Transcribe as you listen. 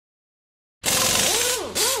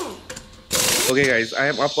Okay guys, I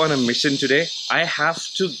am up on a mission today. I have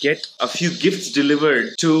to get a few gifts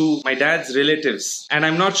delivered to my dad's relatives and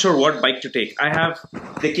I'm not sure what bike to take. I have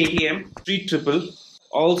the KTM Street Triple,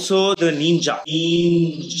 also the Ninja.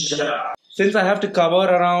 Since I have to cover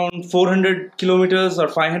around 400 kilometers or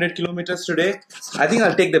 500 kilometers today, I think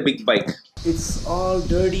I'll take the big bike. It's all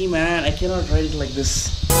dirty, man. I cannot ride it like this.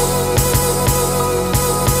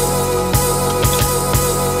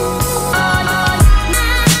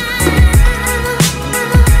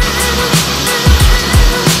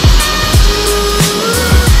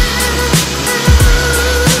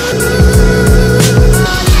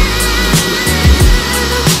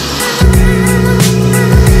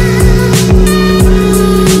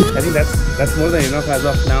 That's more than enough as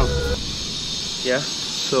of now. Yeah,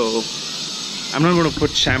 so I'm not going to put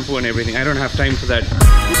shampoo and everything. I don't have time for that.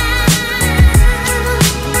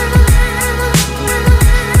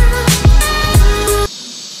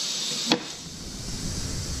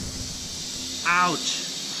 Ouch!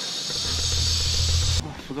 Oh,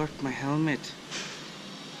 I forgot my helmet.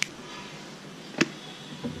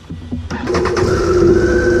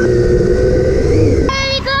 Where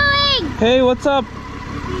are you going? Hey, what's up?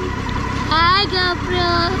 Hi,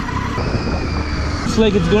 GoPro. It's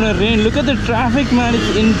like it's gonna rain. Look at the traffic, man.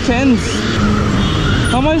 It's intense.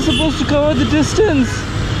 How am I supposed to cover the distance?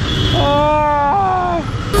 Oh!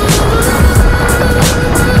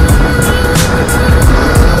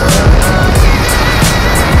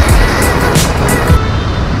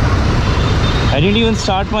 I didn't even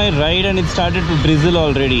start my ride and it started to drizzle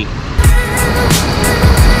already.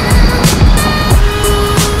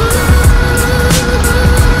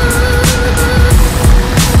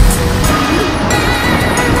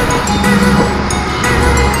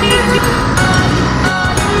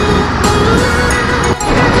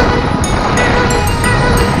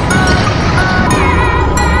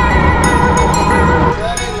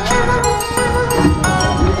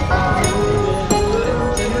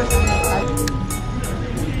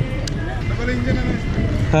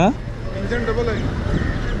 हाँ? Engine double है।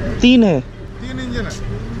 3 है। 3 engine है।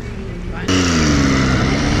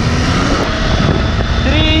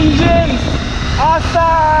 3 engines!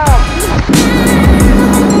 Awesome!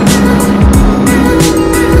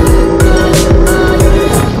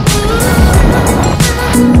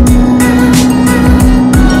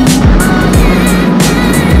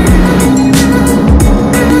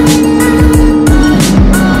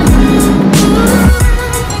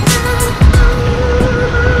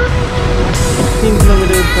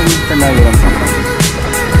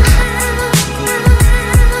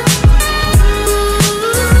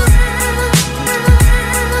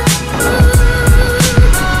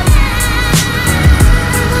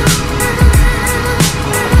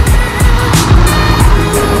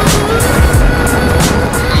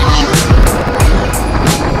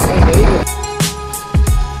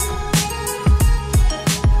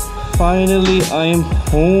 Finally, I am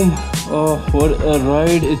home. Oh, what a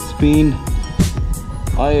ride it's been.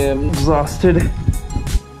 I am exhausted.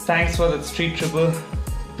 Thanks for the Street Triple.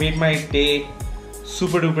 Made my day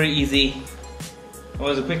super duper easy. It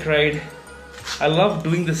was a quick ride. I love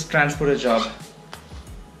doing this transporter job.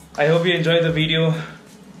 I hope you enjoyed the video.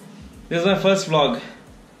 This is my first vlog.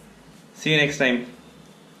 See you next time.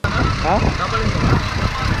 Huh?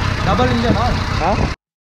 Double engine. Huh?